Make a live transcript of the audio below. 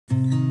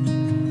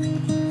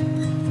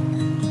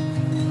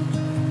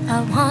I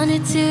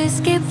wanted to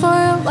escape for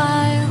a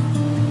while.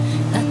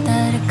 Thought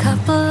that a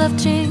couple of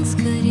drinks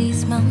could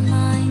ease my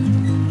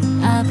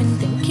mind. I've been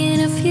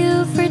thinking of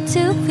you for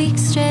 2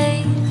 weeks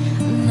straight.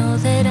 I know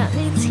that I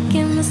need to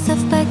get myself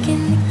back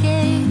in the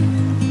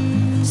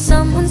game.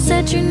 Someone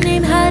said your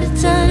name, had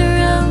to turn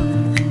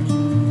around.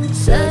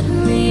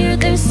 Suddenly you're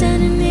there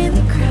standing in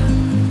the crowd.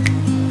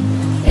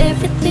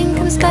 Everything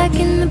comes back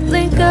in the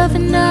blink of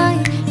an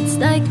eye. It's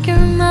like you're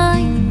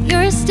mine,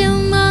 you're still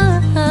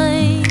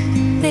mine.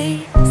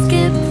 They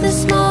skip the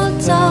small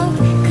talk,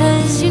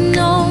 cause you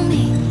know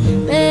me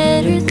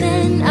better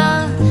than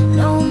I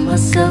know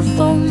myself.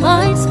 Oh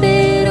my, it's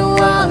been a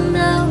while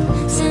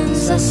now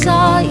since I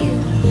saw you,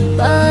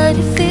 but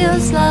it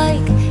feels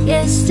like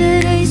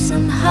yesterday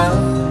somehow.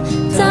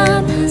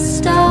 Time has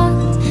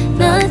stopped,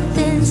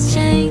 nothing's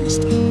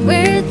changed,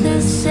 we're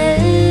the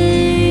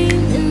same.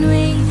 And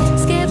we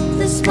skip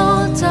the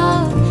small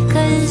talk,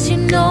 cause you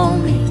know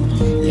me,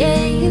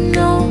 yeah, you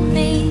know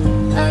me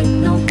like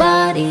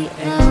nobody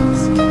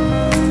else.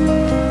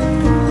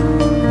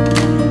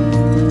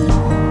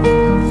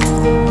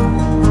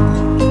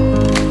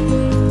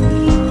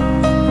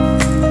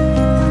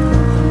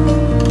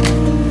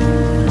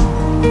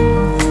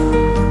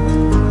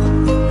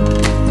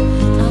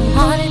 I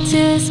wanted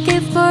to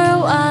escape for a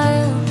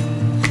while.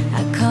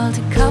 I called a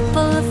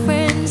couple of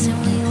friends and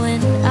we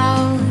went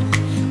out,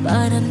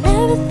 but I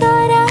never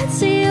thought I'd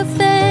see your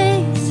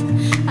face.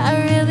 I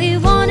really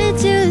wanted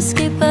to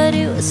escape, but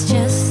it was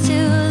just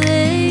too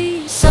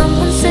late.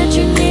 Someone said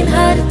your name,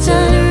 had to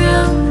turn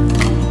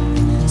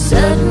around.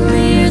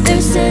 Suddenly you're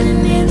there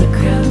standing in the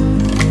crowd.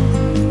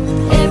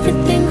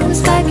 Everything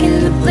comes back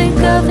in the blink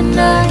of an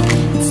eye.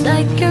 It's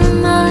like you're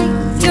mine,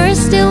 you're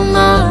still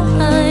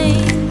mine.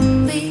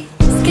 We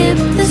skip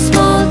the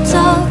small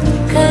talk,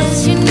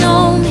 cause you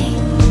know me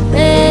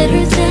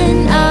better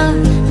than I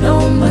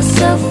know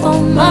myself.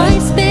 Oh my,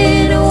 it's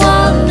been a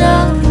while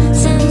now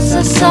since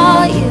I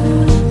saw you,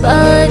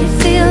 but it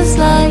feels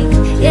like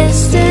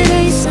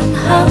yesterday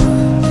somehow.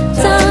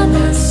 Time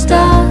has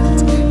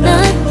stopped,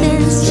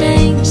 nothing's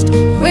changed,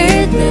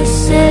 we're the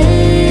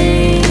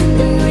same.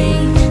 And we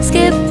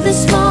skip the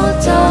small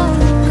talk,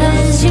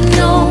 cause you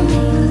know me,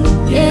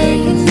 yeah,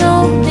 you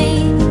know me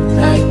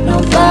like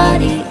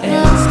nobody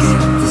else.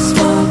 Skip the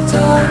small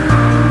talk.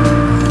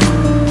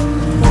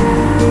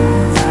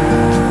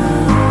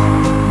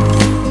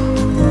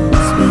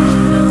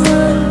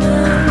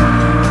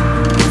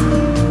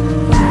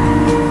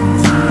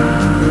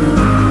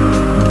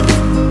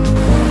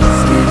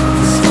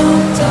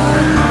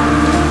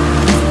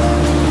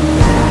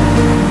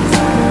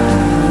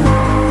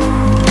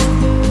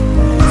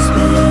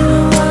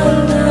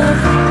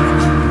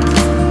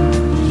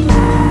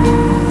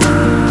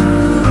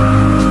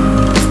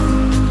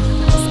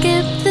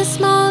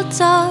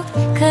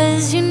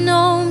 Cause you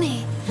know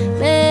me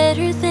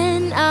better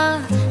than I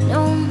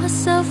know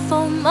myself.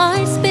 Oh my,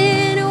 it's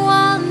been a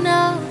while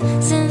now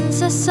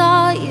since I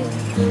saw you,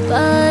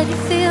 but it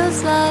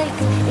feels like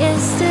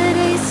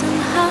yesterday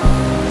somehow.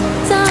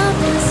 Time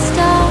has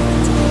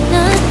stopped,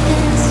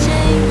 nothing's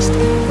changed,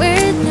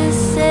 we're the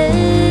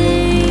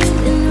same.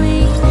 And we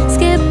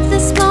skip the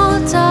small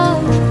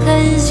talk,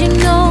 cause you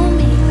know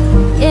me,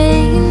 yeah,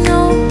 you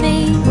know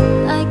me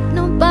like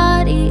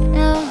nobody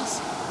else.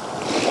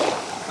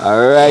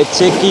 Alright,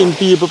 check in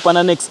people for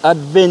the next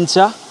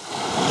adventure.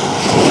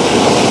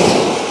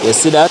 You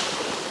see that?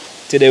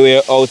 Today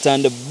we're out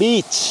on the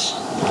beach.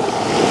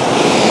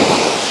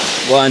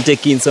 Go and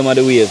take in some of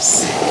the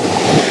waves.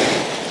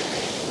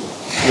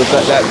 Look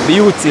at that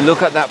beauty,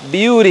 look at that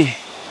beauty.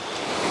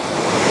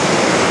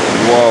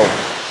 Wow,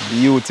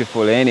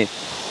 beautiful, ain't it?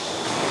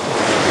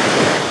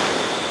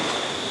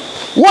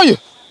 Why?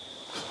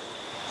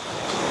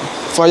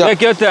 Fire.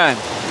 Take your time.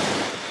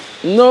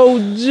 No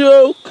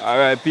joke.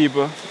 Alright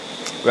people,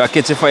 we are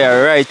catching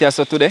fire right here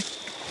so today.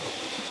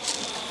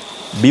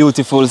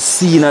 Beautiful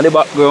scene at the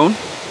background.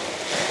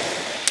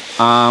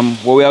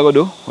 What we are going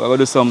to do, we are going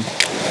to do some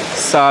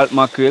salt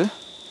mackerel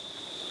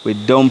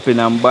with dumpling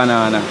and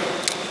banana.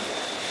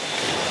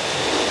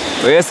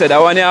 But you said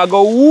that one here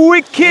go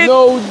wicked.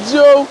 No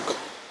joke.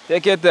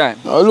 Take your time.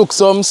 Now look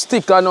some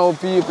sticker now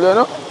people, you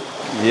know?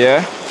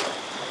 Yeah.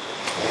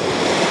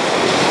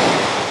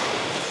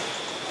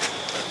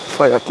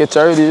 Fire catch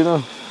already, you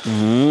know?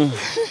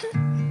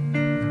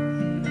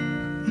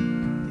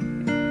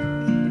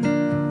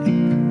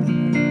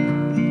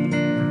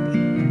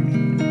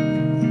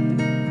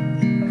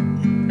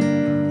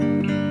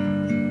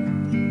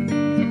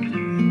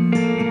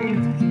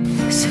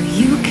 So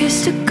you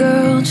kissed a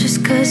girl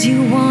just cause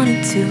you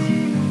wanted to.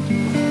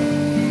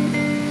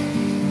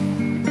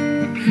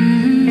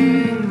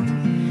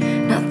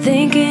 Not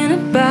thinking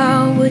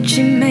about what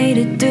you made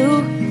her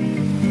do.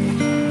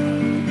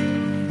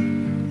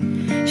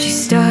 She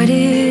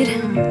started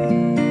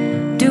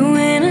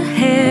doing her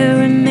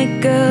hair and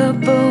makeup,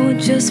 oh,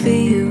 just for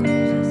you.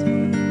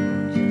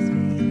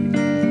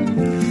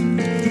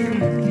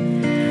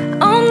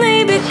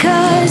 Only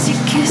because you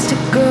kissed a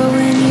girl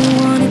when you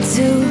wanted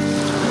to.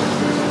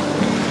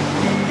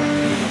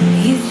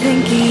 You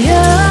think you're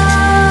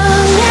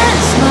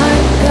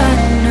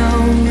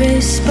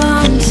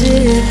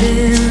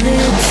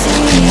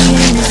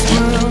in this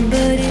world,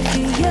 but if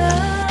you're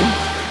young.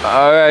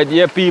 Alright,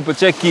 yeah people,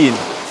 check in.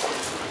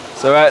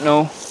 So right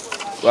now,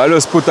 we'll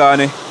just put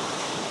on a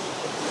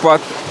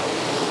pot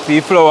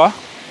for flour,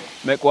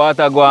 make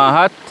water go on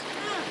hot.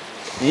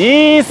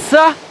 Yes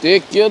sir!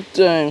 Take your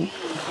time.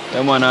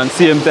 Yeah man, and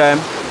same time,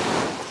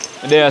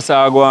 there so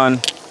I go and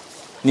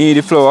knead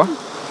the flour.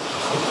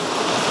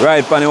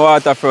 Right on the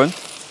water front.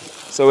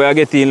 So we are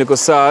getting a little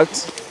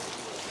salt.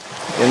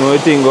 You know the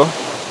thing go.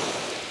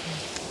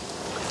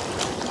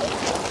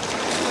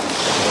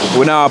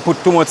 We now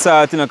put too much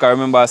salt in it, because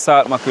remember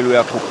salt mackerel we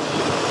are cook.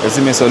 You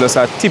see me, so just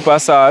a tip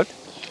of salt.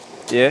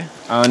 Yeah,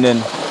 and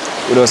then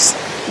we just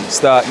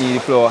start knead the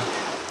flour.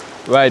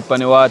 Right on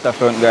the water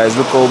front, guys.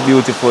 Look how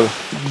beautiful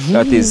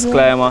that is.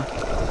 Climber.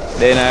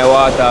 Then the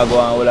water go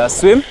and we'll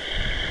swim.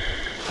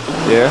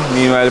 Yeah,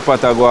 meanwhile the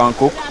pot go and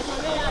cook.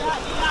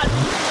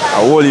 A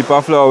whole heap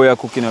of flour we are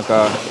cooking.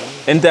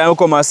 Anytime we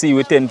come and see,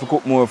 we tend to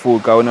cook more food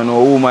because we don't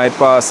know who might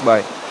pass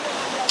by.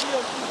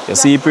 You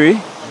see, Pri?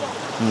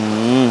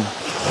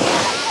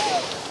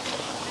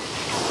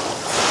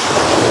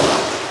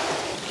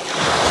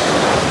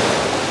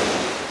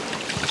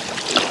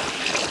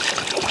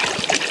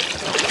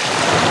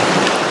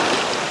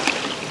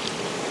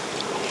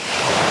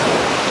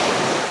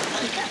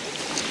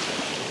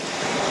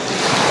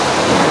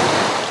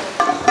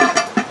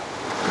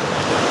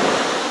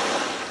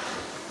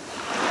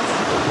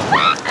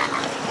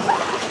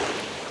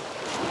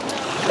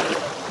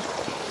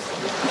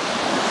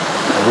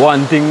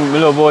 One thing I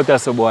love about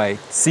this boy,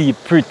 see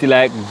pretty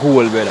like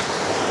gold, brother.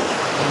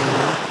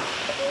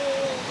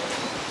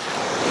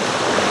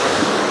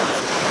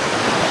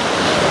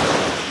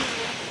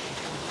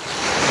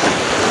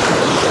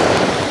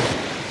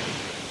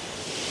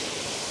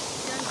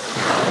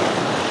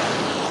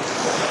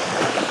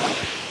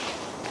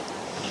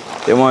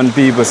 They want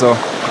people, so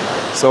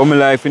my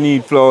life you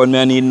need flour and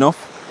I need enough.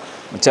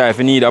 I try if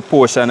you need a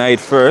portion of it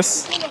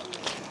first.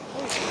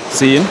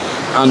 See?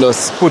 And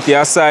just put it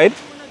aside.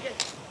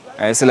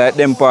 I see like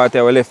them part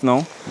I left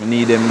now, I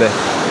need them there.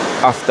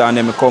 After and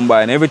then I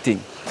combine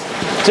everything.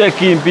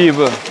 Check in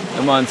people.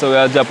 The man, so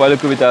we'll drop a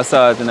little bit of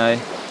salt in the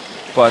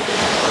pot.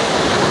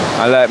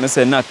 And like I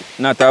said,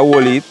 not a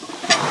whole heap.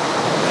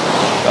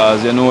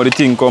 Because you know the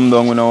thing come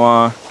down, we don't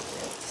want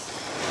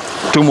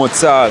too much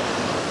salt.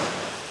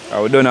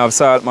 We don't have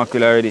salt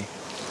mackerel already.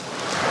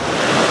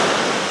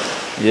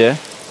 Yeah?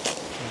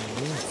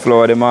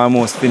 Flour them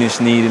almost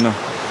finished kneading now.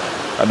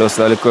 I just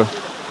a little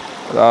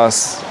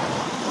last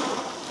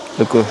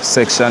little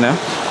section, yeah.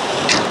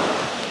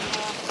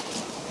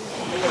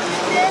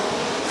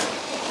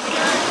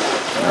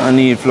 I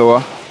need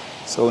flour,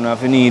 so now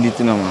if you need it,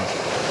 you know, man.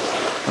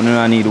 And then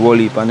I need whole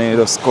heap and then you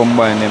just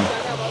combine them.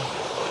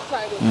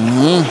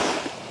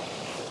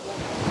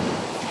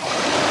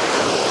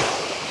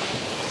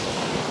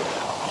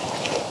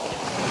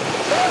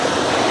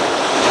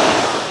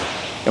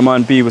 Come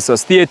on, people, so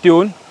stay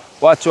tuned.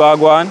 Watch what I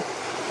go on.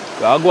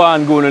 So I go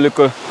on a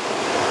little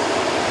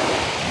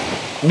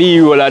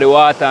B-roll of the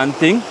water and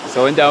thing.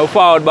 So when we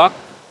forward back,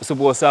 we're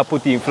supposed to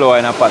put in flour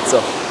in a pot.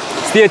 So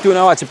stay tuned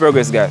and watch the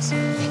progress, guys.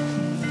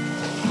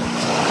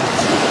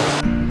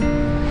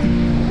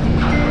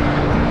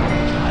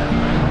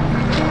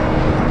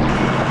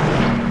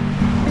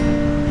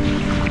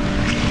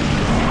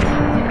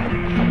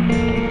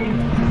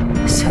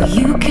 So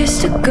you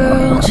kissed a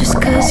girl just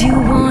 'cause you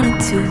wanted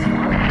to.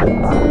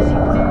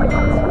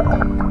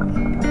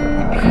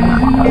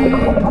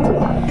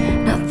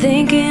 Not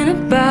thinking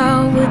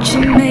about what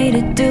you made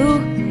her do.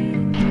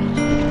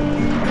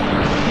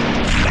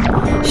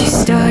 She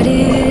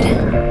started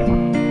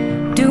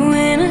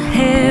doing her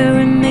hair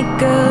and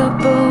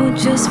makeup, oh,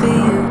 just for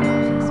you.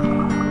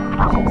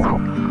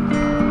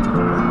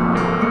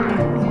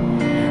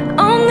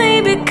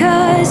 Only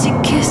because you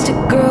kissed a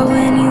girl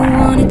when you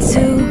wanted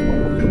to.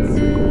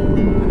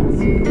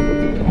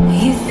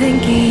 You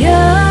think you're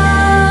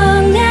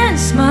young and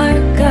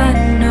smart, got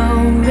no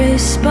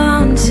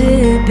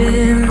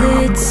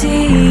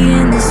responsibility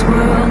in this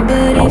world.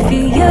 But if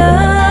you're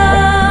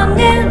young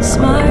and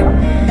smart,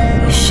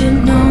 you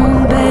should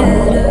know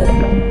better.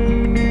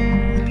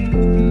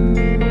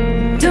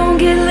 Don't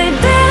get laid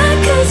back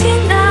 'cause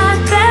you're not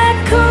that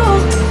cool.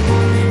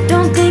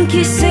 Don't think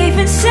you're safe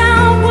and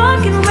sound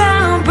walking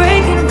around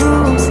breaking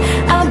rules.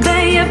 I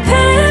bet your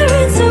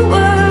parents are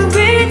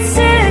worried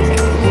sick.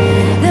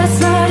 That's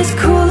not as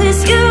cool as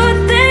you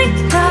think.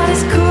 Not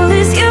as cool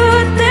as you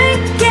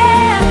think,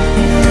 yeah.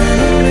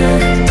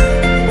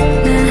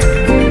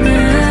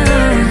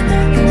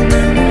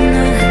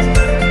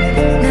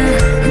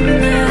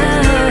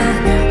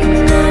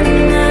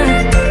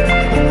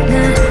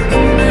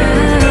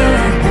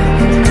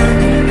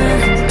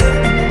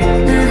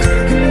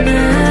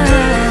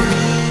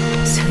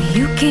 So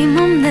you came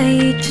home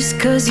late just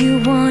 'cause you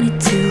wanted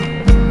to.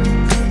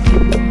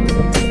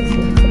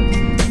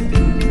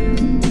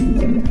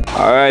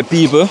 Alright,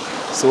 people.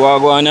 So what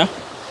go on here?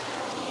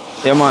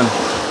 Yeah, man.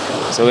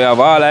 So we have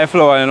all our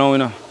flour, you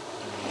know.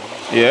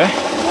 Yeah.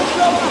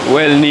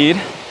 Well knead.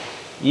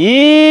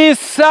 Yes,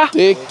 sir.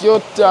 Take your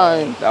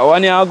time. That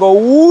one here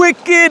go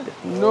wicked.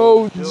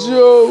 No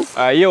joke.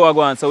 Alright, here we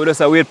go on. So we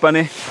just wait for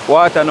the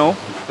water now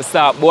to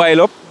start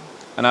boil up.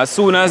 And as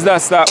soon as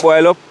that start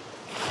boil up,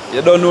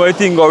 you don't know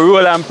anything, go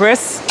roll and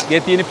press.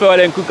 Get in the flour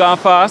then quick and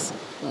fast.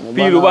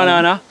 Peel the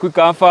banana quick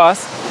and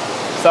fast.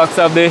 Socks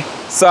of the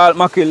salt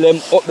mackerel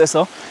them up there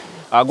so.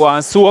 I go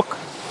and soak.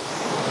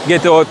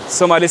 Get out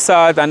some of the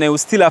salt and then we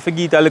still have to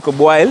give it a little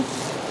boil.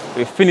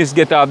 We finish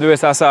get off the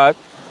rest of the salt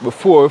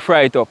before we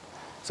fry it up.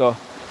 So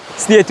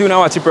stay tuned and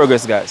watch the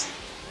progress, guys.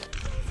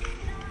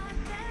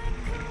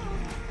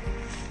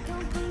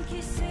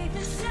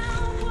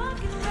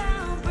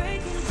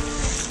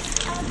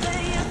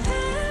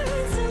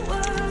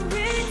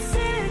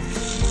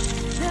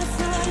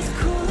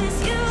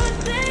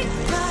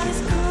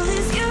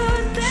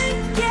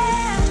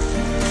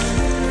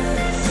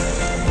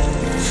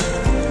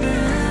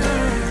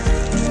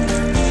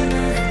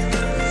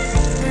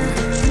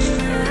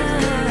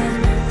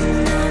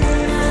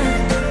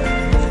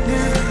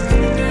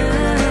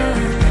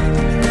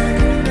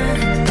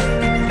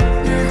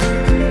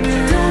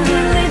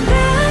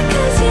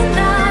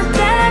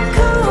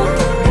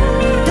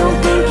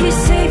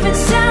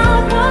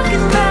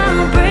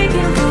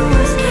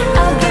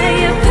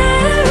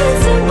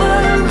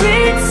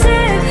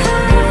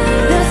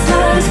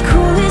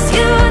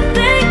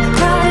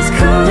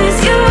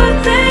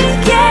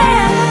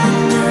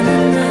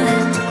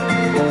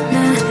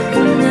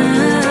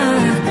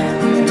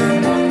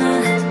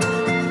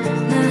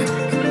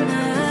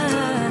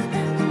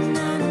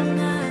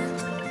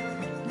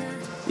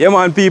 Yeah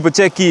man, people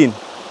check in.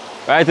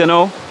 Right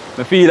now,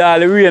 I feel all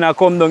the rain a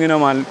come down, you know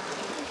man.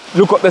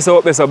 Look up there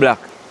so black.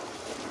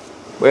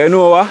 But you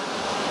know what?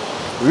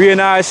 Rain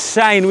a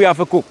shine, we have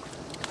to cook.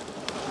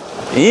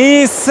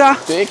 Yes, sir.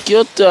 Take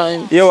your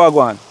time. Here we go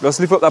on.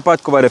 Just lift up the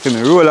pot cover there for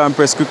me. Roll and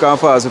press quick and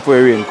fast before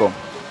the rain come.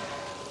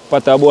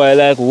 Pot a boy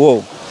like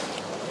whoa.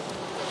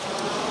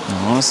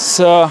 No,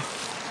 sir.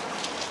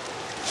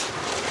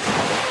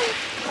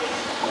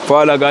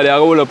 Father God, I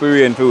roll up the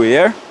rain for you,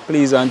 yeah?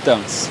 Please and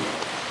thanks.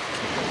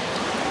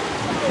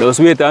 Just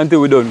wait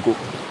until we done cook.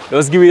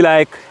 Just give it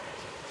like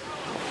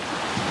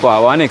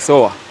for 1 next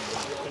hour.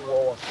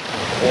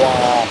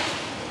 Wow.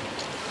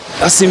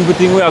 That's simple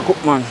thing we are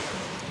cook, man.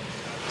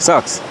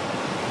 Socks.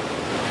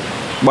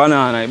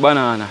 Banana.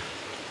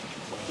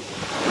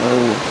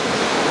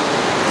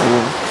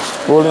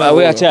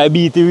 We are trying to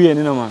beat the rain,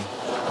 you know, man.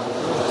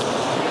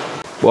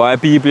 Boy,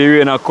 people, the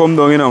rain are come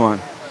down, you know,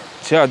 man.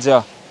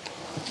 Cha.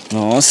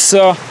 No,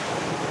 sir.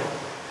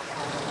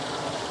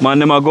 Man,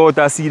 them a go out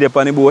and see them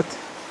on the boat.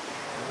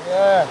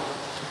 Yeah.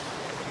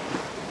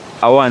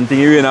 I want thing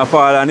the rain a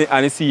fall and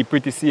the sea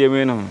pretty same,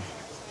 you know.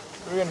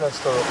 Rain not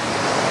stop.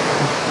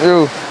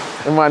 Yo,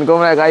 the man come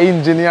like an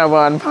engineer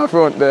man from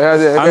front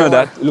there. I know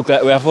that. Look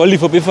like we have to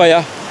lift up the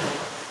fire.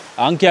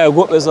 And carry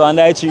go up there so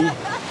under the tree.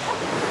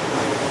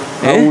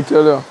 I will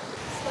tell you.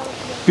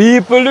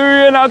 People, the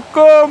rain a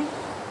come.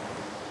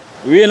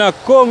 Rain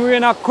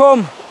a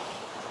come.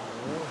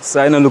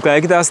 So I don't look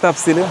like it has stopped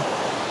still.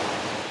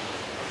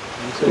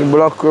 The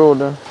black crowd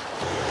there.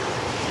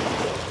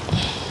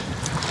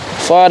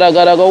 Father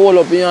God, I go hold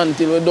up here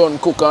until we done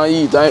cook and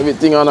eat and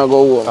everything and I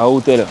go home. I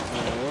will tell you.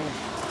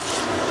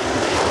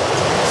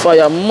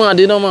 Fire mad,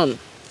 you know, man.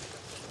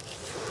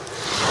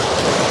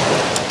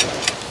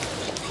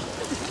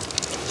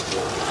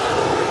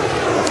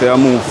 They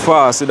move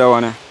fast with that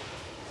one.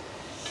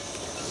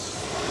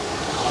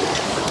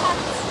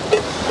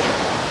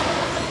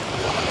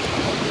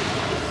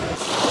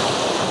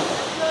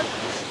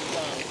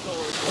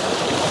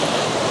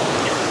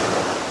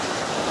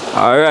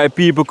 Alright,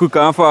 people, quick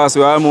and fast,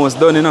 we're almost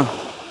done, you know.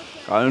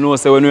 I know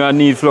say when we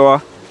need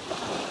flour,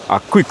 a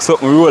quick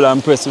something roll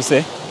and press, we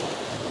say.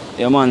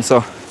 Yeah, man,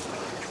 so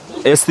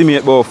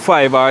estimate about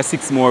 5 or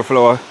 6 more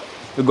flour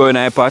to go in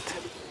a pot.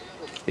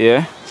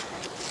 Yeah.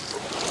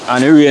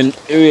 And the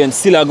rain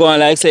still going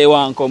like say it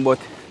won't come, but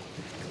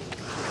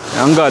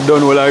and God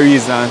done all the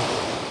reason.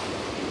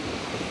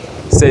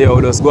 Say,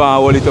 yo, just go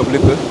and hold it up a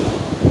little.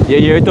 You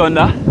hear it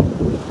thunder?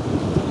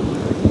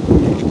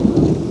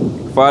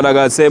 Father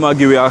God say, I'll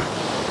give you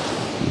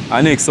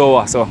a next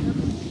hour, so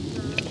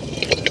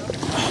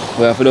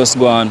we have to just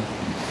go and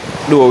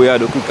do what we have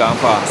to do quick and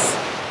fast.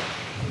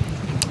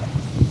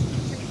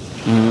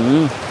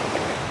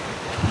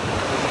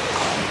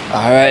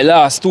 Alright,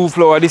 last 2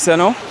 flour this you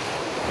know.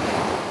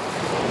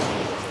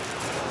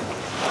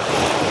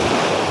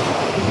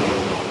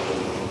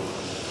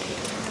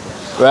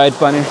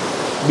 Right on the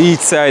beach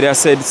side I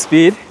said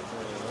speed.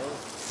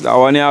 That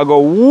one here go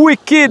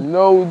wicked.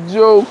 No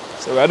joke.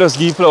 So I just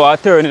give flour a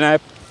turn in a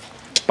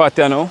pot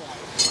you know.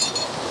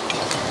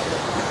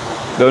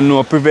 Don't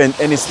know prevent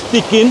any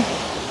sticking.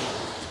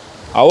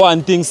 I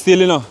want things still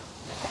you know.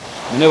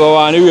 I never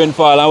want the rain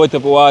fall and wet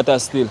up the water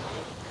still.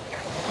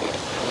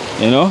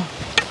 You know?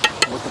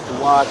 Wet up the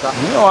water.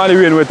 You don't want the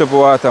rain wet up the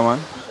water, man.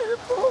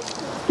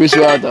 Which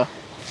water?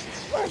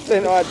 I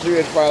don't want the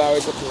rain fall and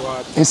wet up the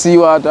water. You see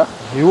water?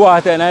 The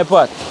water in a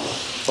pot.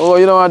 Oh,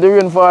 you don't want the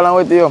rain fall and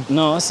wet you?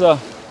 No, sir.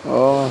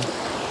 Oh.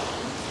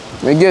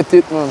 Me get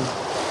it, man.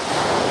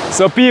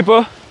 So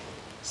people,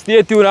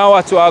 stay tuned and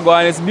watch what I go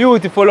on. It's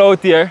beautiful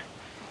out here.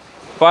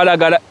 Father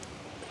God,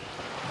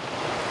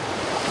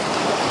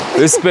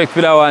 respect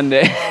for that one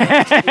there.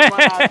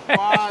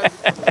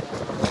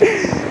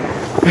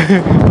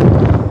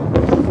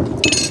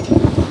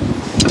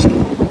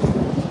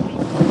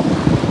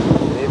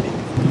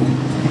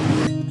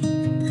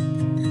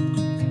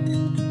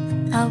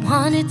 I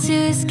wanted to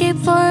escape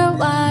for a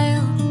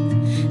while.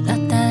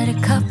 Thought that a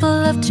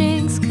couple of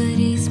drinks could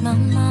ease my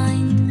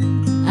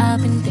mind.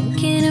 I've been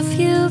thinking of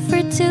you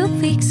for 2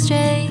 weeks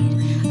straight.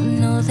 I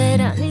know that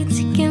I need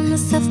to get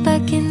myself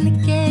back in the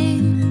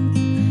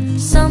game.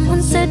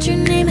 Someone said your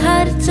name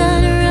had a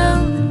turn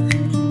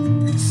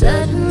around.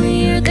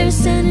 Suddenly you're there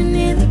standing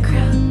in the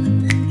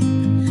crowd.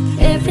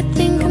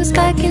 Everything comes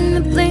back in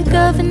the blink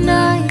of an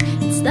eye.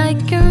 It's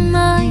like you're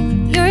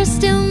mine, you're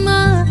still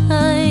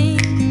mine.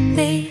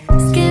 They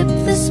skip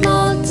the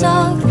small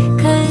talk,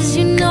 cause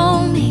you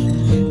know me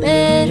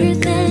better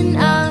than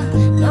I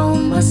know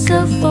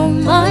myself. Oh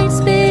my, it's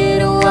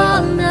been a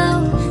while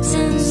now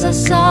since I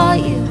saw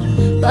you,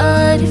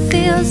 but it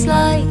feels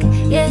like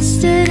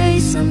yesterday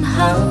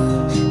somehow.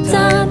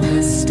 Time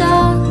has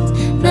stopped,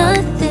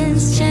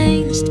 nothing's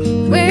changed,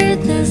 we're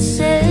the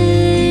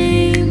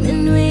same.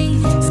 And we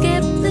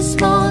skip the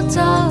small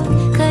talk,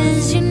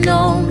 cause you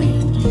know me,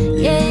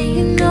 yeah,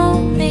 you know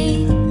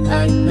me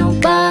like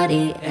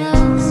nobody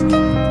else.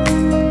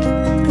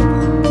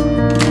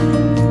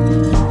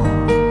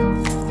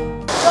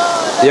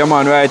 Yeah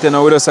man, right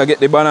now we just get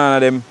the banana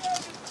them.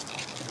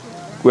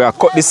 We have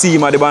cut the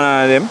seam of the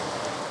banana them.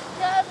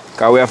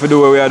 Cause we have to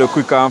do what we have to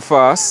quick and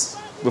fast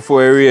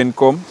before the rain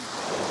come.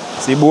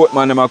 See boat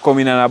man them are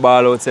coming and a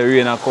ball out, say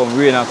rain a come,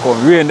 rain a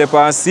come, rain dey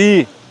pan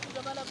sea.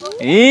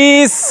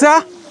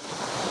 Isa!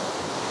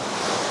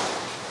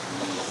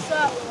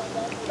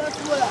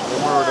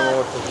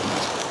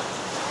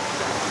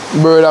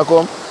 Bird a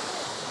come.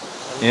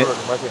 Yeah.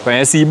 When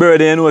you see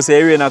bird, you know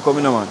say rain a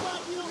coming, man.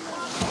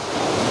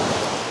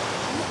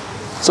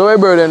 So where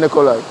bird in the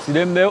color? See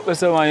them there up there,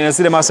 so man. You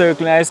see them a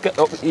circling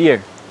up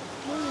here.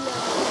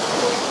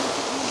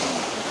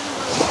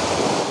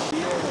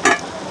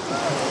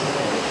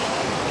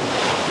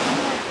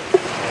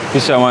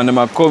 Fisherman them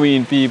are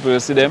coming, people, you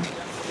see them?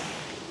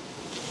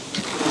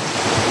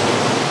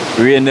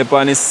 Rain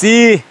upon the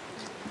sea.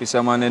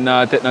 Fisherman they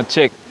not take no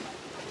check.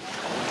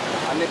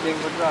 And net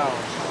them go drown.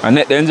 And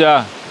net them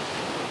jar.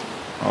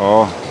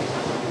 Oh.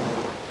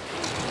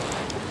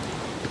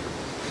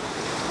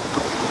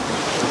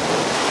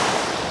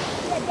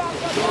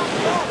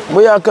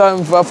 But you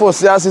come for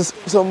first you see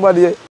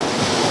somebody. I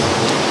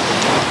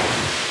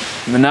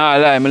nah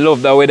lie, I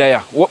love that weather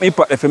here. What me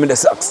pack there for me the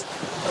socks?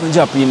 I'm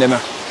drop in them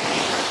here.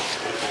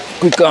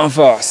 Quick and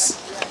fast.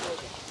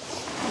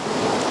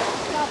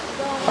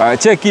 Alright,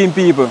 check in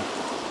people.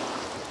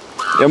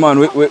 Yeah man,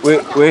 we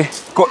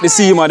cut the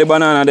seam of the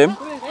banana them.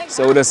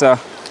 So we just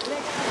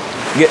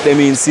get them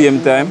in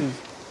same time.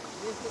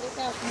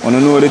 When you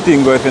know the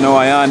thing go, if you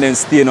know your hand then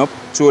stain up,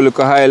 throw a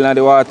little oil in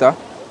the water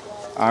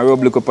and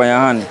rub look up on your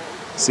hand.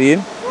 See?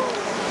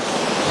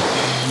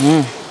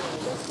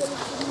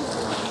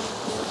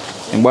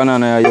 And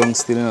banana are young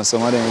still, you know,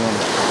 some of them young.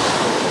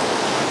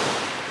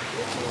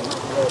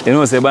 You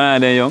know say banana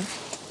they young?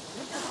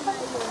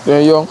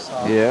 They're young?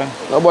 Yeah.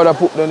 Nobody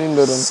put them in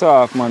there then.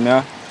 Soft man,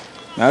 yeah.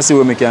 I see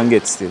what we can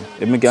get still.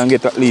 If we can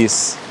get at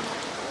least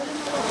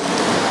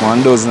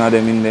 1 dozen of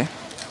them in there.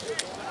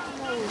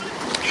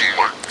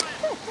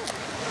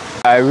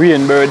 I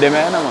rain bird them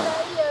here, man.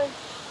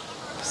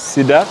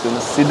 See that? You know,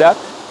 see that?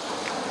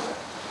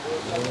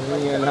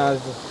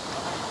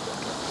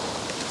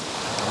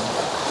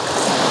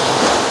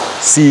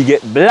 See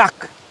get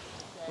black.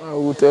 I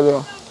will tell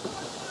you.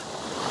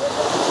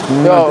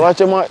 Yo, watch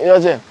your man,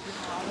 you see?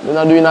 You're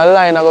not doing a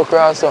line, I go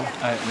cross so.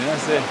 Alright, me not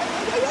say.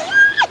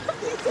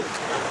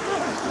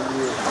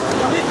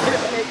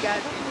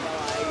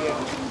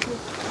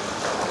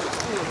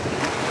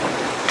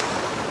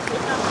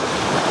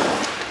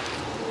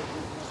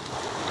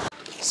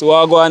 So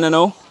what go on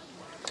now?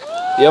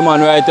 Yeah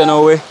man, right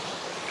now we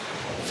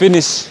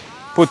finish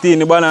putting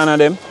the banana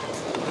them.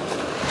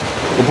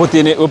 We put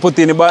in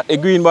the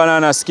green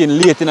banana skin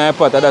late in the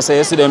pot. That's why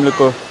you see them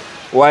little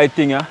white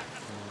thing.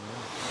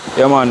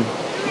 Yeah, man.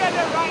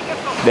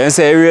 Then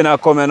say rain are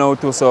coming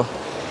out too, so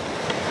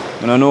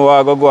I don't know what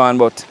I go on,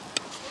 but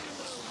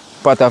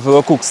pot have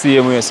to cook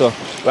same way. So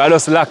I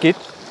just lock it.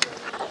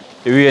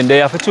 The rain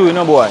there for chew, you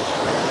know, boy.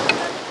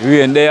 The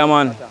rain there,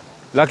 man.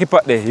 Lock it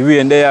pot there. The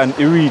rain there and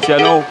it reach you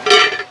now.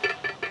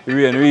 The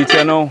rain reach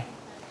you now.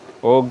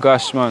 Oh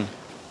gosh, man.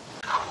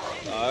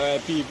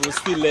 Alright, people,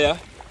 still there.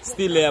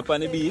 Still there on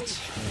the beach.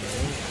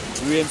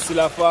 Rain still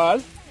a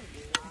fall.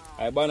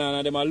 I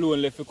banana them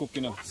alone left for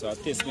cooking now. So I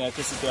test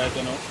it right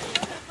now.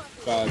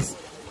 Because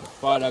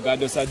Father God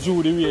just a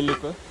do the real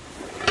little.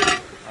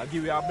 I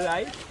give you a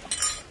blind.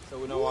 So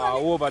we don't want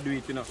to overdo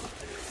it, you know.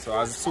 So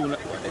as soon as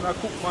I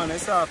cook, man,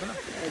 it's off, you know.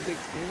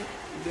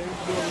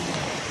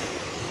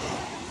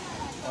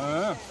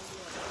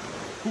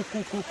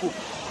 Cook.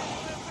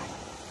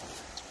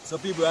 So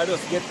people I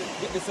just get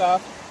this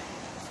off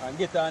and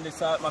get on the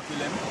salt mackerel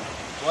them,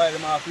 boil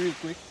them off real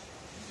quick,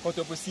 cut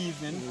up with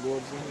seasoning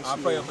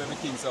and fry up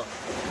everything. So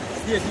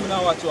stay tuned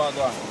and watch what I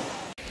go on.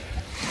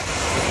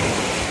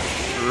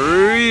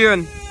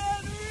 Rain!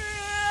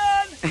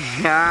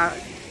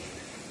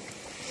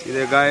 See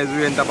the guys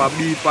rain top of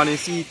beef on the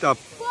sea top.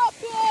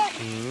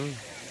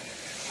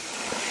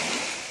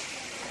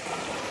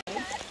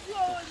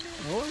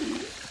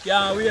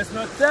 Can't waste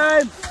no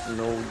time.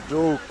 No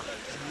joke.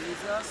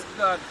 Jesus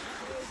God.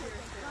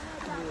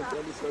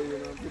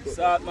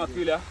 Salt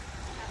mackerel,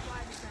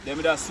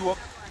 them that soak.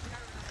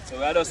 So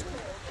we just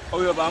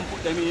hurry up and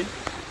put them in.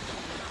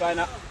 Kind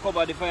of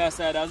cover the fire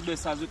side as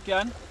best as we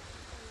can.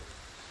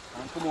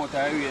 And come out of the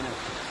rain.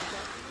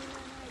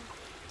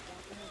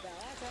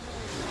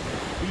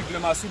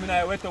 People are swimming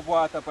in wet up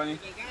water.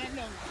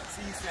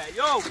 See,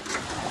 yo!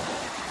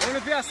 When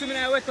you swimming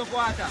in wet up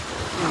water?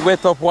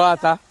 Wet up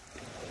water?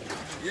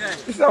 Yeah.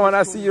 This is one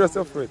I see you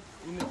suffer.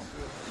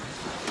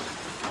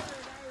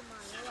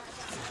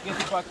 Get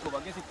the pot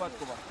cover, get the pot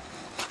cover.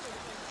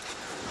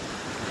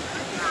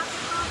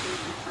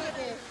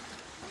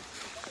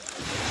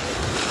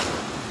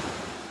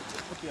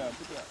 Put it out,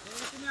 put it out.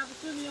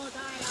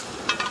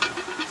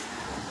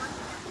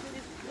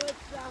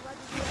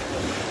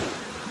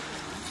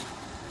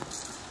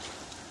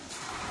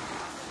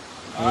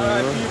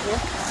 Alright people,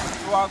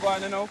 so I go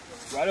on now.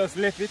 I just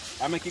left it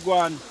and make it go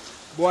on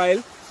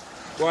boil.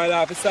 Boil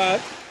off the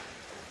salt.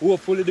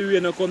 Hopefully the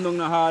rain will come down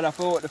harder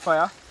for out the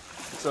fire.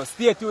 So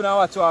stay tuned and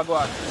watch what I go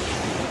on.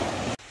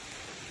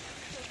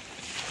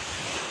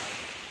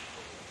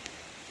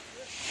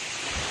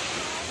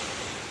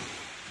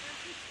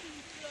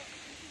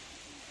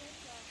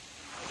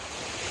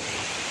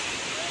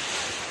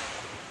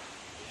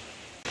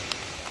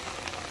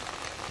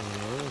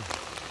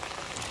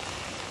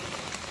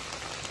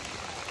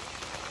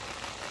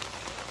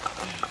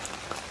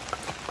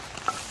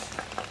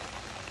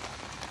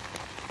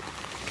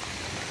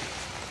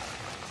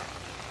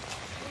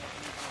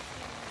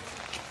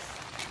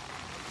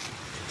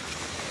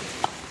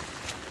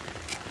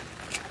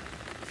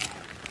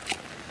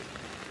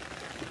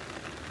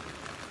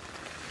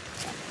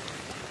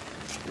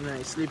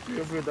 Nice, sleep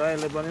here for the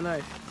island on the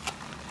knife.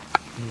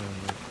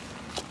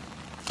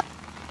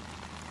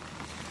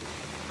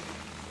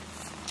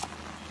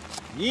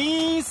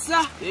 Yes!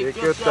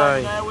 Take your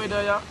time.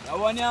 That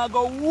one here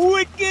go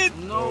wicked!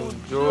 No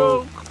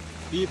joke.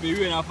 People,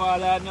 rain and fall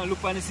hard now.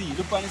 Look on the sea,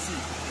 look on the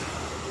sea.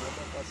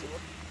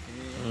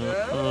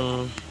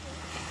 Rain!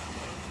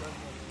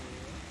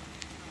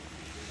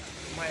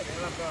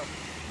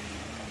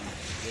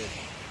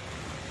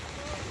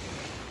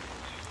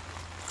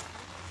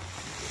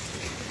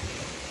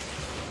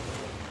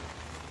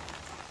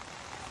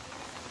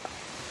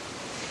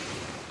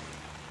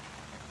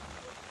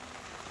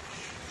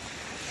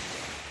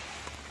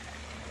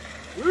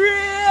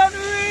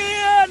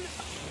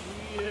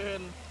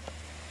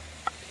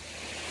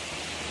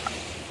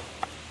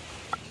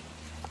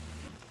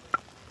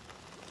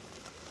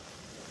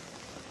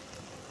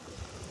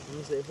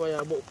 You say fire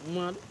about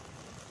mad?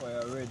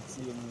 Fire red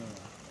sea.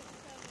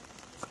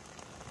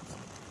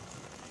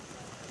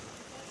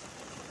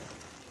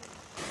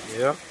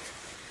 Yeah.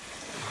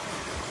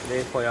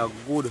 They fire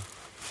good.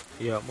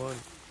 Yeah man.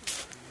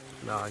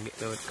 Now get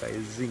that kind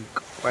of zinc.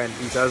 Find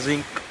piece of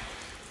zinc.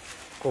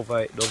 Cover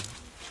it down.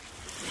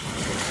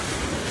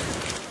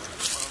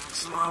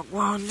 Small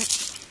one.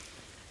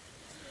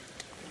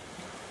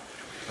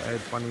 Fire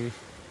it on the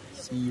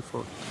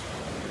seafront.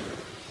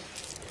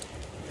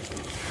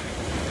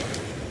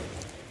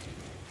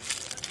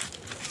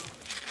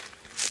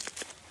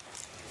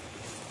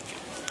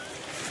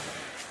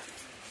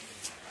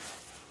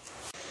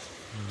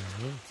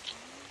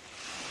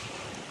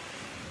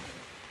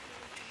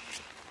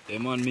 Yeah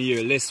man, me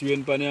hear less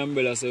rain on the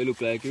umbrella so it look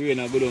like rain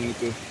a go down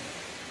little.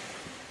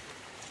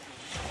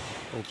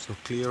 Hope so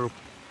clear up.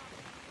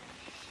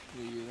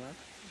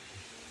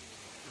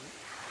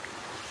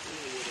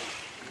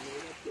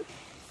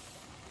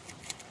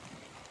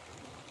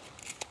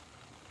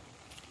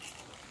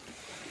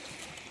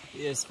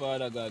 Yes,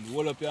 Father God,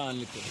 hold up your hand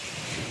little.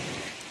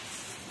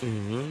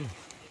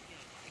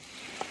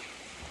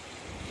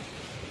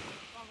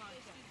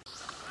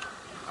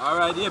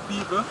 Alright, here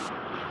people.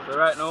 So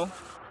right now,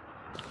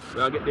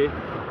 we are get the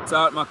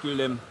salt mackerel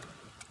them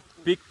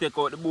pick, take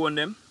out the bone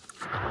them.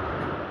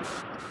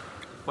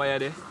 Fire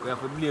there. We have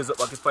to blaze up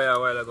like the fire a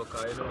while ago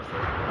because you know so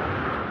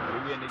the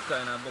rain is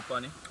kind of go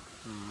on it.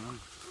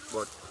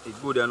 But it's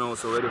good now,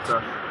 so ready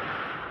to.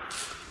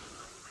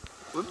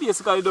 We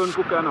basically done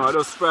cook now. I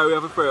just fry, we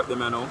have to fry up them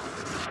now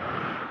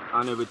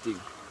and everything.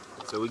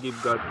 So we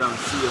give God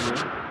thanks to you,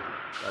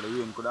 because the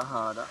rain could have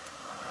harder.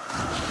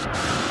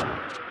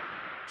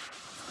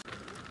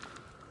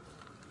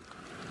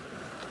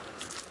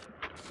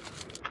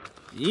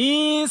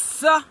 Yes,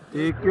 sir.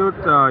 Take your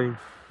time.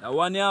 That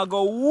one here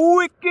go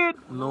wicked.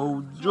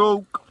 No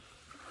joke.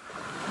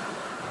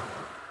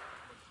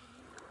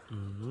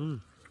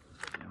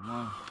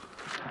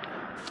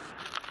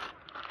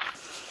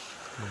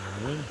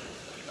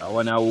 That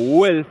one a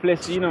well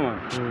fleshy, you know,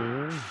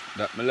 man.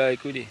 That me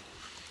like with it.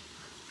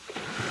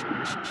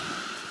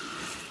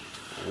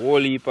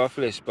 Whole heap of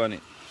flesh on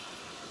it.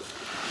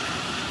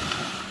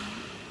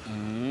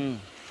 You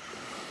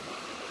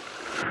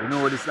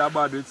know this is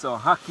about with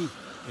some hacky.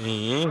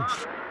 Take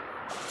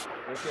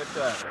your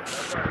time.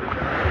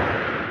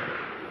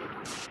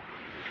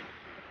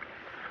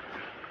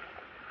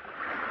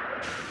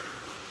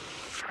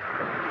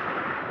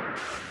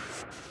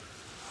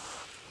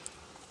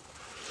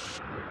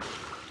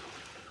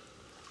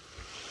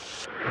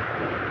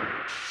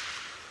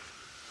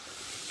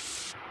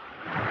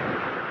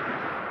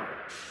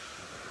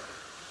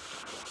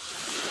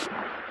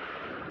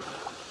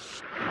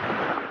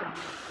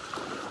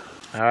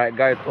 Alright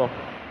guys, so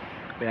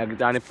we are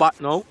getting on the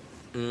pot now.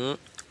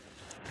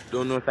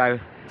 Don't know if I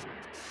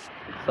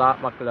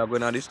salt mackerel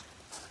going on this.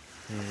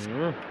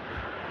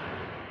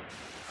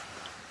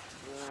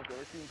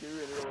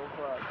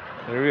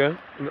 The rain,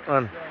 look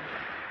on.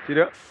 See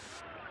that?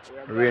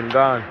 The rain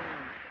gone.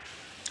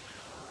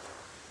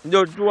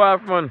 Just too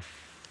half man.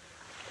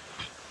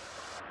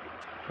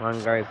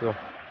 Man guys, so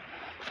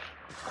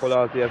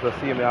colors here so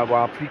see me I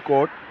go and pick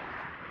out.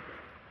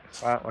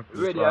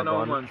 Ready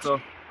now, man,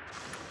 so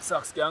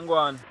socks can go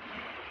on.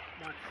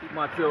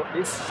 Matthew,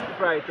 this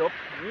fry it up.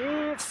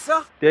 Yes,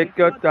 sir. Take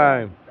your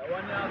time. That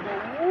one here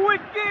go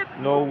wicked.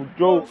 No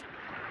joke.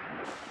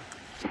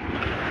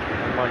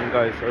 Man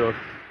guys, so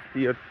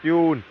stay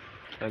tuned.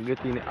 I'm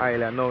getting the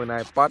island now in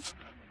my pot.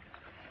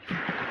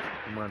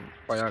 Man,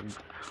 fire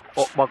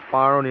up back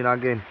running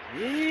again.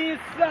 Yes,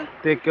 sir.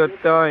 Take your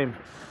time.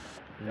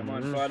 Yeah,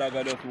 man, Father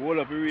God just hold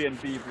up the rain,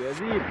 people, you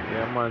see?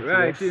 Yeah, man.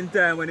 Right see? in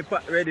time when the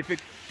pot ready for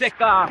take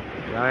off.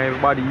 Yeah,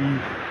 everybody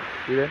eat.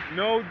 See that?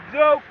 No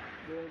joke.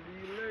 Don't be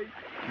late.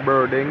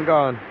 Bird ain't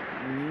gone.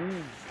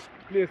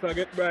 Place I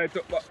get bright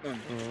up back, man.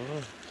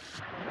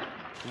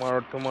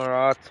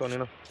 Tomorrow hot sun, you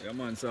know. Yeah,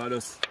 man, so I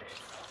just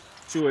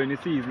show in the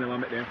season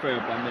and make them fry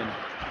up and then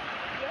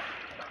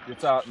the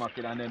salt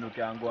mackerel and then we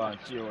can go and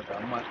cheer out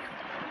and mat.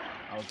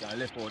 And we can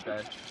left out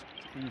the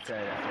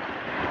inside.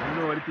 You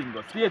know what the thing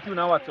goes. Stay tuned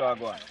and watch how I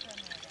go on.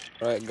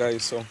 Right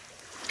guys, so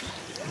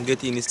I'm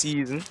getting the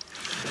season.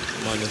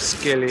 Man, the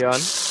scallion,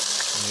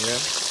 yeah,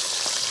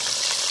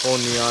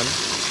 onion,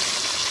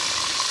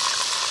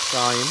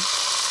 thyme,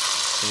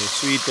 and the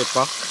sweet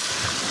pepper,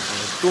 and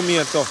the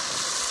tomato.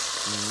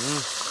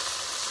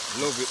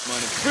 Love it,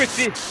 man. It's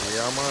pretty.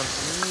 Yeah, man.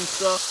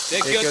 So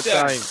take your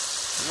time.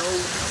 No,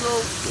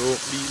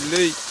 don't be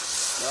late.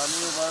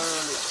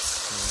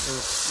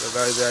 So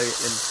guys, I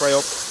can fry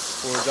up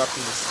before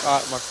dropping the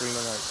salt mackerel,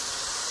 guys.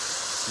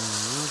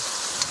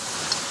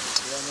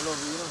 Yeah, I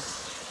love you, you know.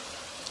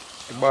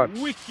 But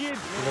Wicked.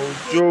 no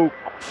joke.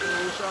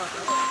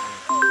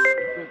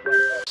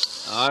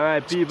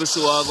 Alright, people,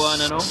 so I go on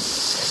now.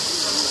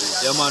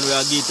 Yeah, man, we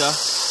are get a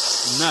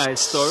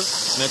nice stir.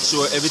 Make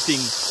sure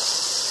everything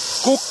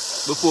cook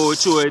before we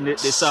throw in the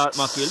salt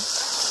mackerel. I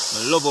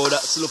love how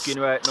that's looking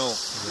right now.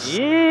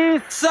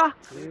 Yes, sir.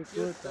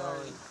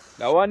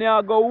 That one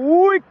here go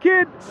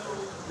wicked.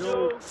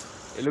 No.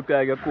 It look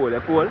like you're cold.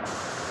 You're cold?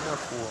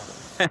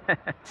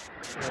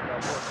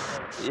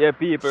 Yeah,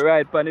 people,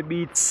 right on the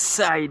beach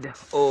side.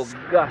 Oh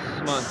gosh,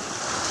 man.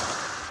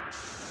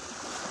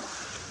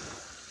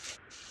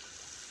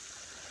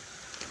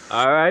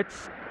 Alright.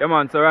 Yeah,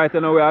 man, so right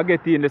now we are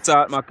getting the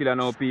salt mackerel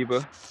now,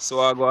 people. So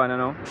I go on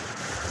now.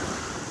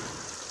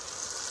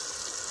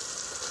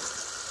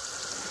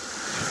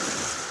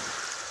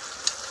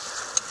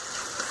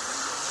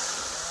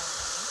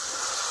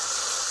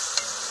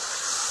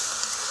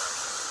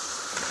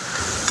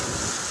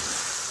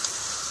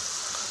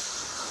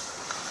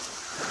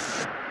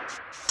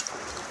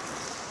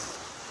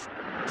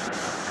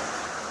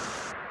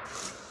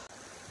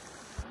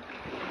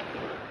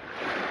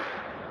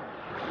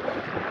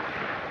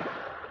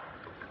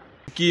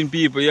 Keen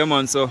people, yeah,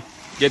 man, so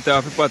get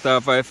off the pot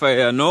off the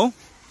fire now.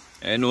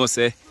 I know,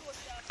 say,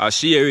 a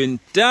sharing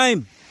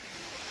time.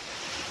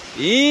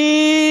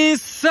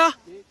 Yes, sir.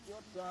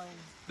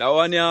 That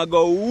one here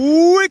go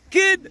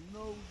wicked.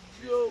 No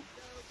joke.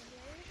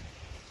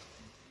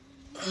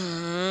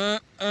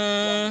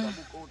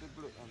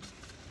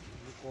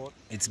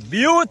 It's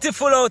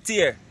beautiful out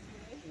here.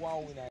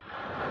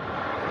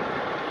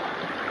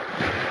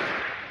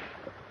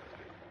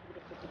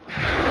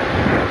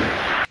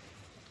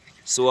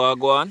 So I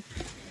go on.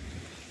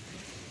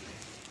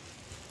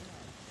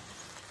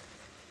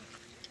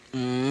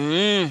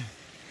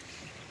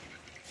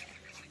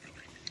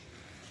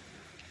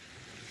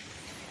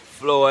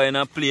 Flour in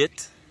a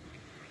plate.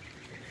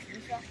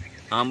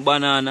 And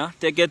banana.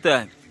 Take your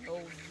time.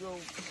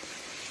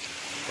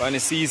 On the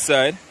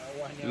seaside.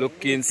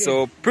 Looking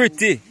so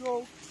pretty.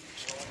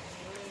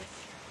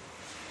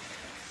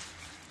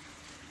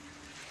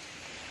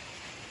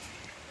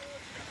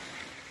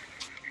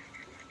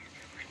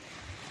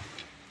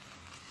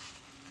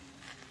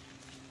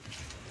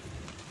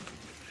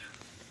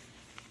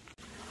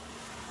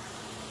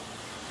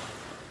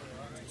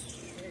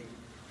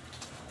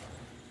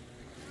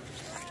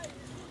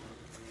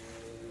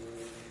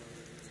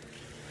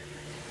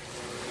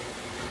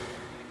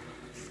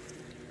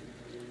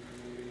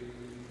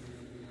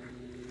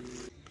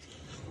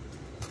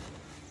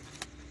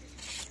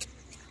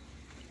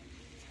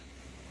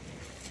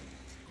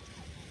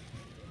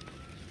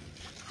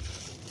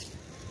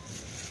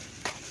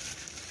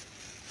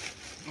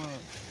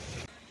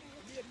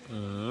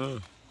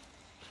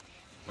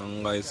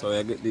 guys, so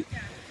I get the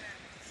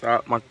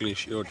salt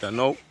mackerel out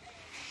now.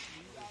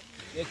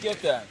 Take your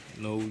time.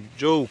 No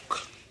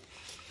joke.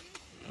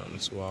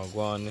 And so I go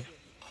on there.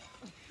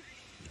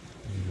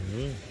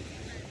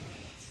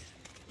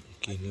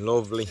 Looking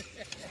lovely.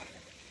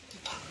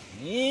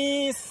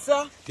 Yes,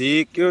 sir.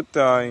 Take your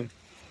time.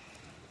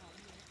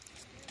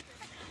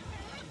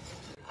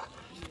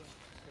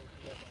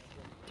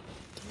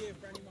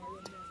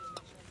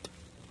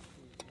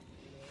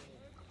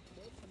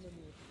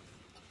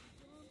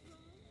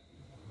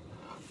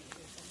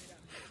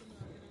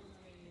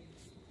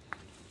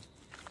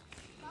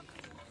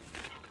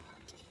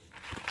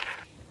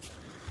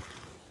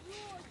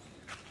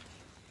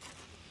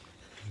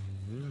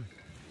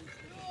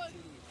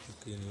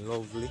 Looking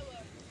lovely.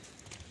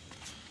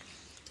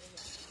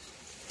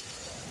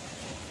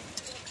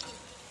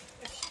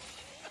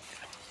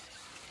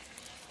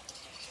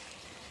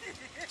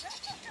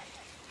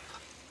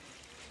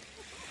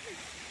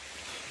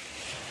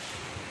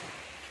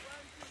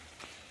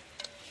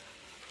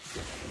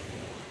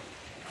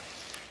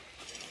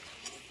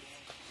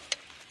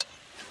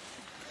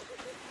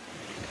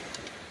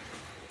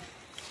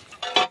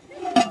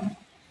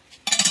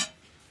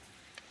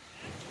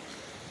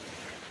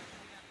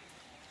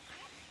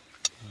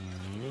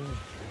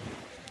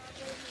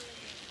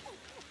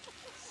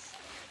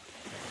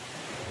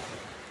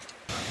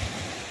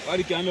 Why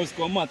you can't just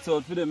come mats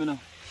out for them, you know?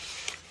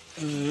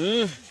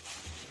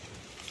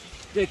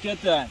 Take your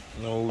time.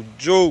 No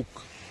joke.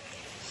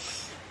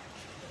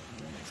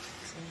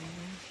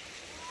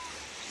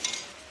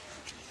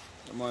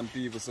 Come on,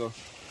 people, so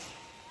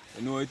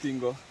you know what I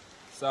think go?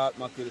 Salt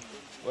mackerel.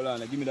 Hold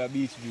on, give me that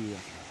beach view.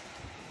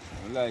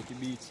 I like the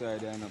beach side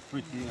there, and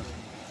pretty, you know.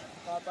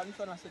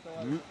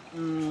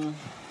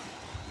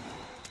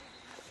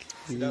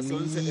 See that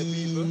sunset, the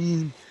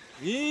people?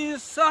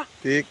 Yes, sir.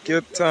 Take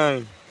your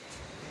time.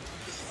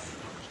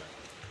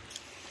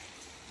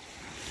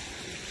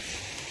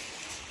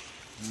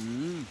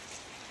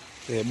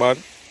 Hey, bud.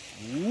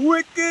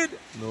 Wicked.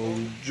 No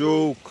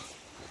joke.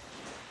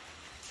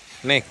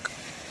 Neck.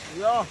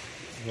 Yeah.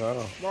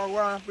 Yeah.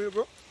 More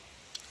people.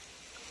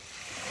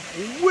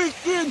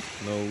 Wicked.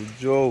 No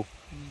joke.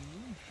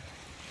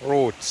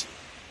 Roach.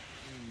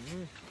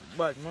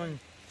 Bad man.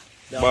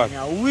 Bad.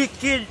 Yeah,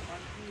 wicked.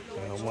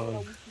 Yeah,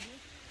 man.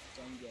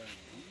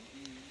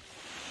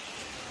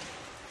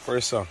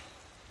 First song.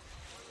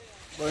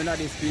 But you know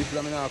these people,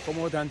 I mean, I'll come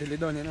out until they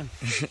done, you know.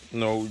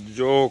 No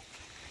joke.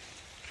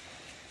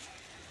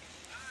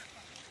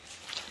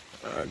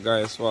 Alright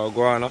guys, so I'll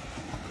go on now.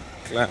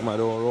 Climb my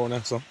door around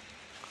next one.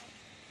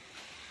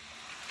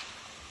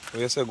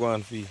 Where you say go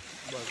on fee?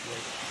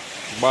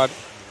 Bad.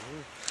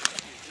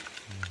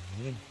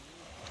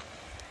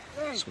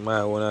 It's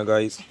my one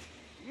guys.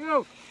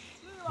 Yo.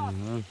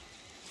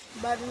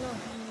 Bad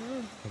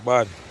enough.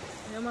 Bad.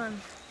 Yeah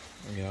man.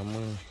 Yeah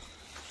man.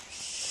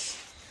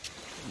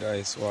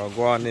 Guys, so I'll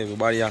go on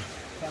everybody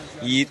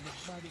eat.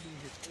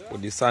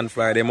 Put the sun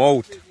fly them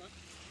out.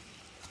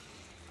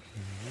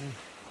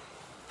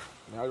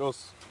 I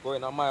just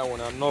going on my own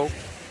and now.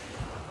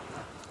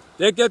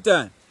 Take your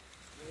time.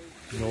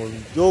 No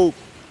joke.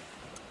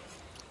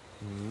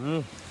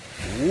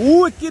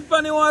 Wicked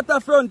on the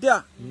waterfront,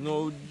 yeah.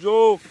 No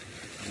joke.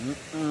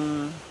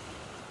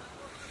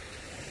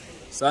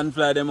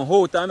 Sunfly them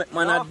out and make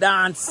man a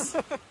dance.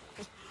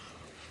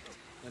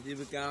 Not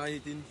even can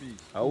eat in peace.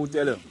 I will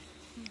tell you.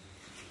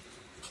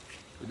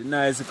 With the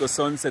nice little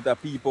sunset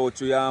of people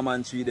through your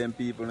man tree them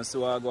people and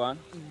so I go on.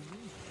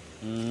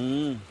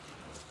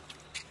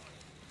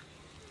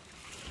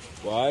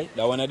 Why?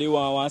 That one of the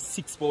one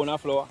 6 pounds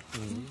of flour.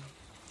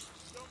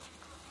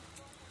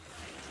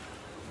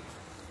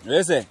 What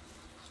you say?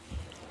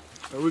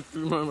 A wicked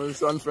man with the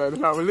sunflower,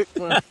 have a lick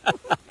man.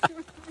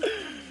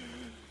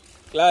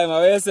 Climb,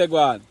 where you say go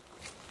on?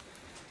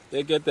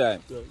 Take your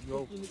time.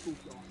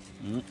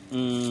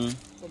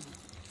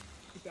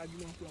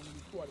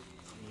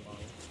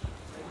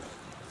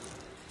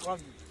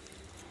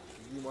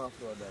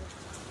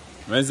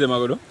 When say I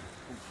go do?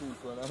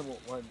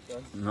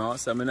 No,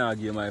 so I not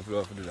give my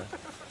floor for that.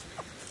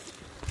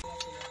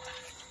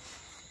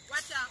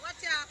 Watch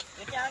out.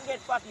 You can't get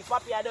Papi.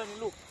 Papi, I don't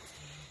look.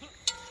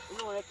 You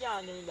know, you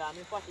can't do that. I'm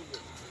Papi.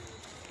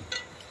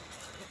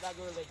 That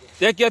girl again.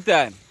 Take your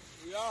time.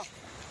 Yeah.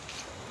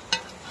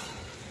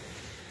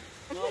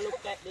 No,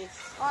 look like this.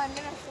 Oh, I'm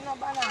going to see no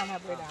banana,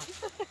 brother.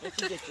 Let's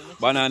get you.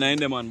 Banana in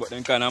the man, but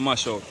then kind of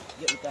mash out.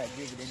 Get the guy,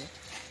 give it in.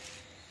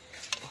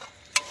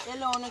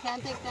 Hello, you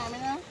can take time, you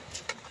know?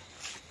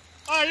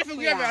 Oh, let me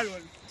give me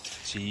alone.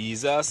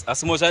 Jesus,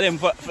 as much of them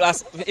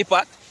flash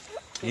ipat.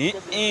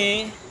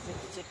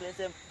 Check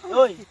them.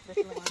 Oi.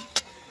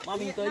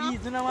 Mommy, you can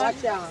eat, you know, man.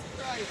 Watch out.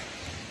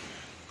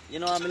 You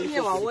know, I'm a little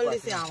You want hold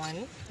this here,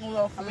 man.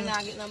 I'm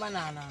not get no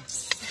banana.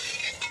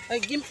 Hey,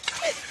 give me.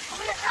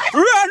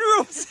 Run,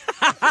 Rose!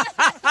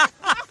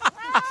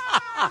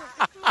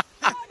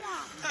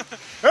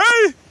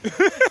 Hey!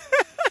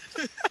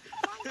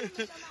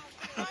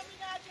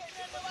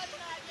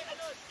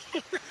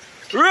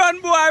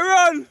 Run, boy,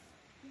 run!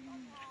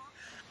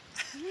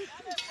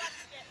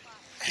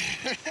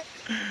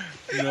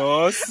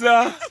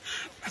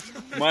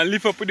 Man,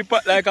 lift up with the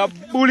pot like a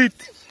bullet.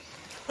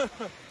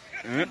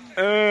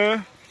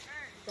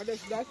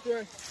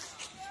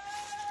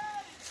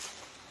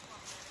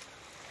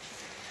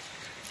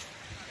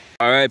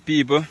 Alright,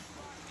 people.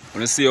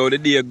 Wanna see how the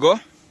day go?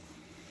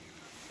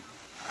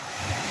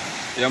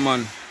 Yeah,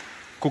 man.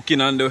 Cooking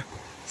on the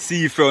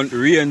seafront,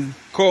 rain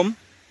come.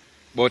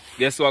 But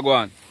guess what go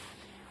on?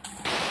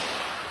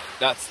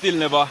 That still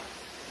never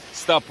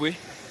stop we.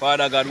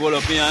 Father God hold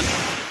up me hand.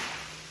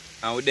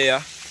 And we're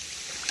there.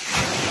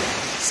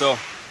 So,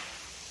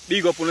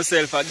 big up on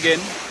yourself again.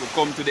 We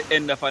come to the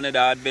end of another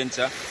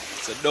adventure.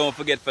 So don't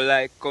forget to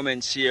like,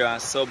 comment, share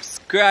and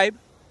subscribe.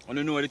 And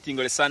you know the thing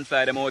of the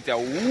sunflower them out here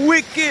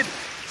wicked.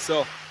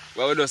 So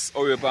we'll just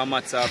hurry up our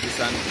Matt's office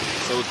and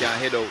so we can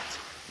head out.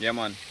 Yeah,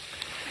 man.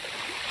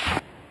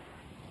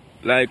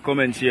 Like,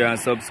 comment, share and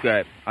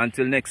subscribe.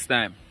 Until next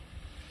time.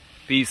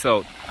 Peace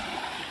out.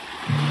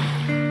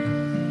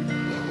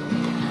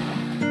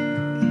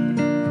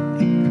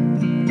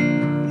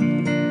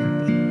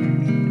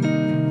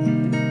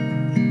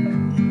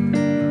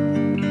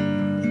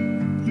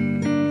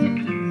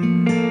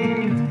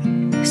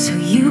 So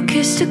you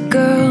kissed a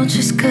girl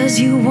just 'cause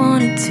you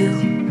wanted to.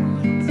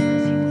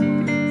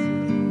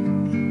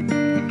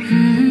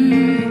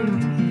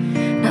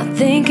 Not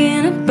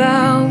thinking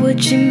about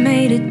what you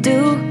made her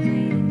do.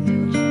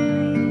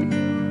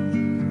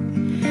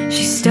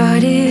 She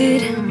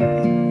started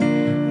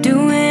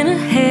doing her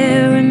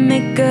hair and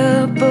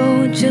makeup,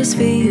 oh, just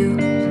for you.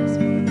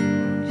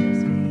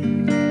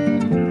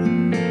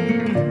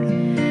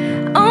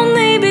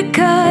 Only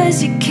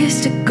because you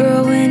kissed a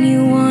girl when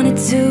you wanted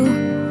to.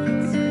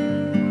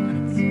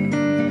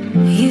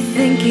 You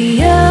think you're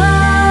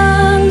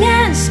young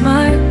and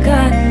smart,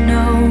 got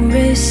no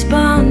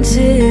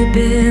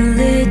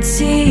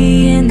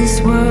responsibility in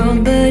this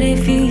world. But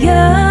if you're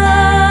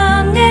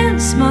young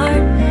and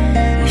smart,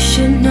 you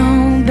should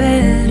know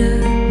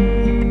better.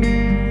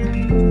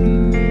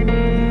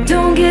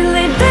 Don't get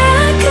laid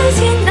back 'cause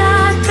you're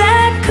not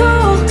that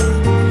cool.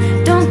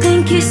 Don't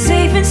think you're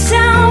safe and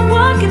sound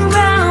walking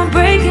around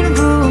breaking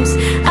rules.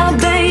 I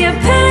bet your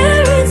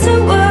parents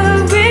are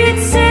worried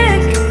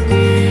sick.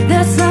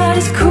 That's not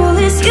as cool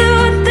as you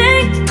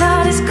think.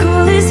 Not as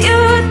cool as you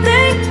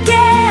think,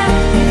 yeah.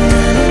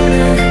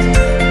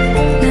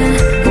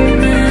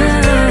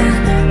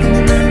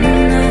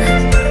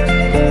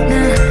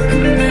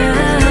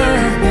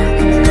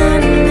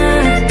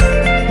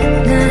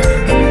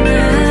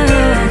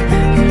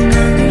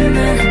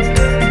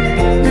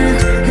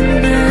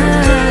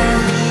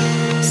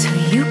 So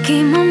you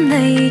came home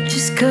late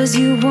just 'cause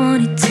you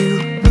wanted to.